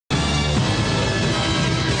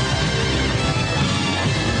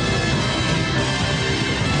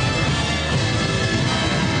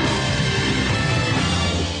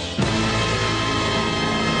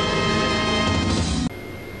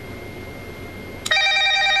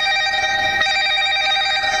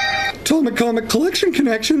Atomic Comic Collection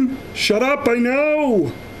connection. Shut up, I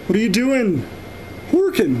know. What are you doing?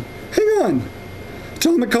 Working. Hang on.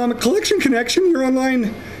 Atomic Comic Collection connection, you're on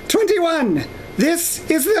line 21. This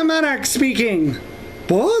is the Monarch speaking.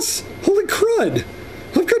 Boss? Holy crud.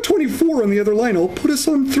 I've got 24 on the other line. I'll put us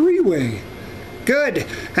on three-way. Good.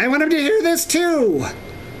 I want him to hear this too.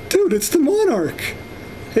 Dude, it's the Monarch.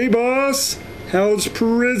 Hey, boss. How's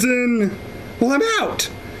prison? Well, I'm out.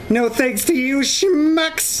 No thanks to you,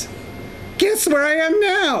 schmucks. Guess where I am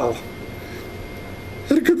now?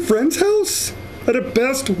 At a good friend's house? At a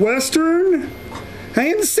Best Western? I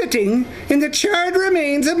am sitting in the charred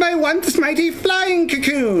remains of my once mighty flying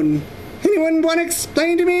cocoon. Anyone want to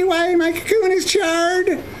explain to me why my cocoon is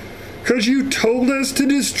charred? 'Cause you told us to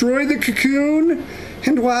destroy the cocoon?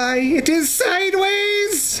 And why it is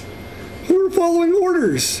sideways? We're following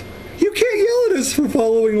orders. You can't yell at us for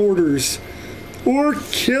following orders. Or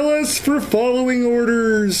kill us for following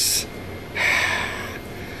orders.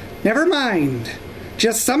 Never mind.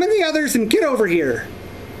 Just summon the others and get over here.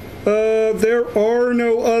 There are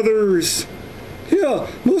no others. Yeah,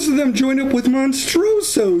 most of them joined up with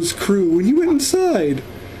Monstroso's crew when you went inside.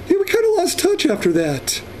 Yeah, we kind of lost touch after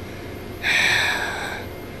that.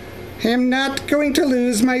 I'm not going to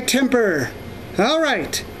lose my temper. All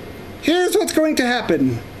right, here's what's going to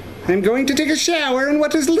happen. I'm going to take a shower in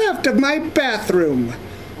what is left of my bathroom.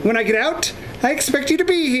 When I get out, I expect you to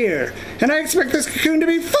be here, and I expect this cocoon to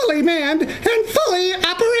be fully manned and fully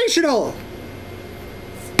operational.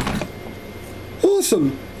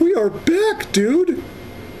 Awesome. We are back, dude.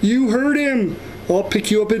 You heard him. I'll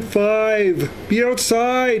pick you up at 5. Be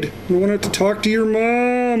outside. I want to talk to your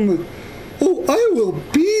mom. Oh, I will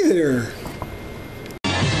be there.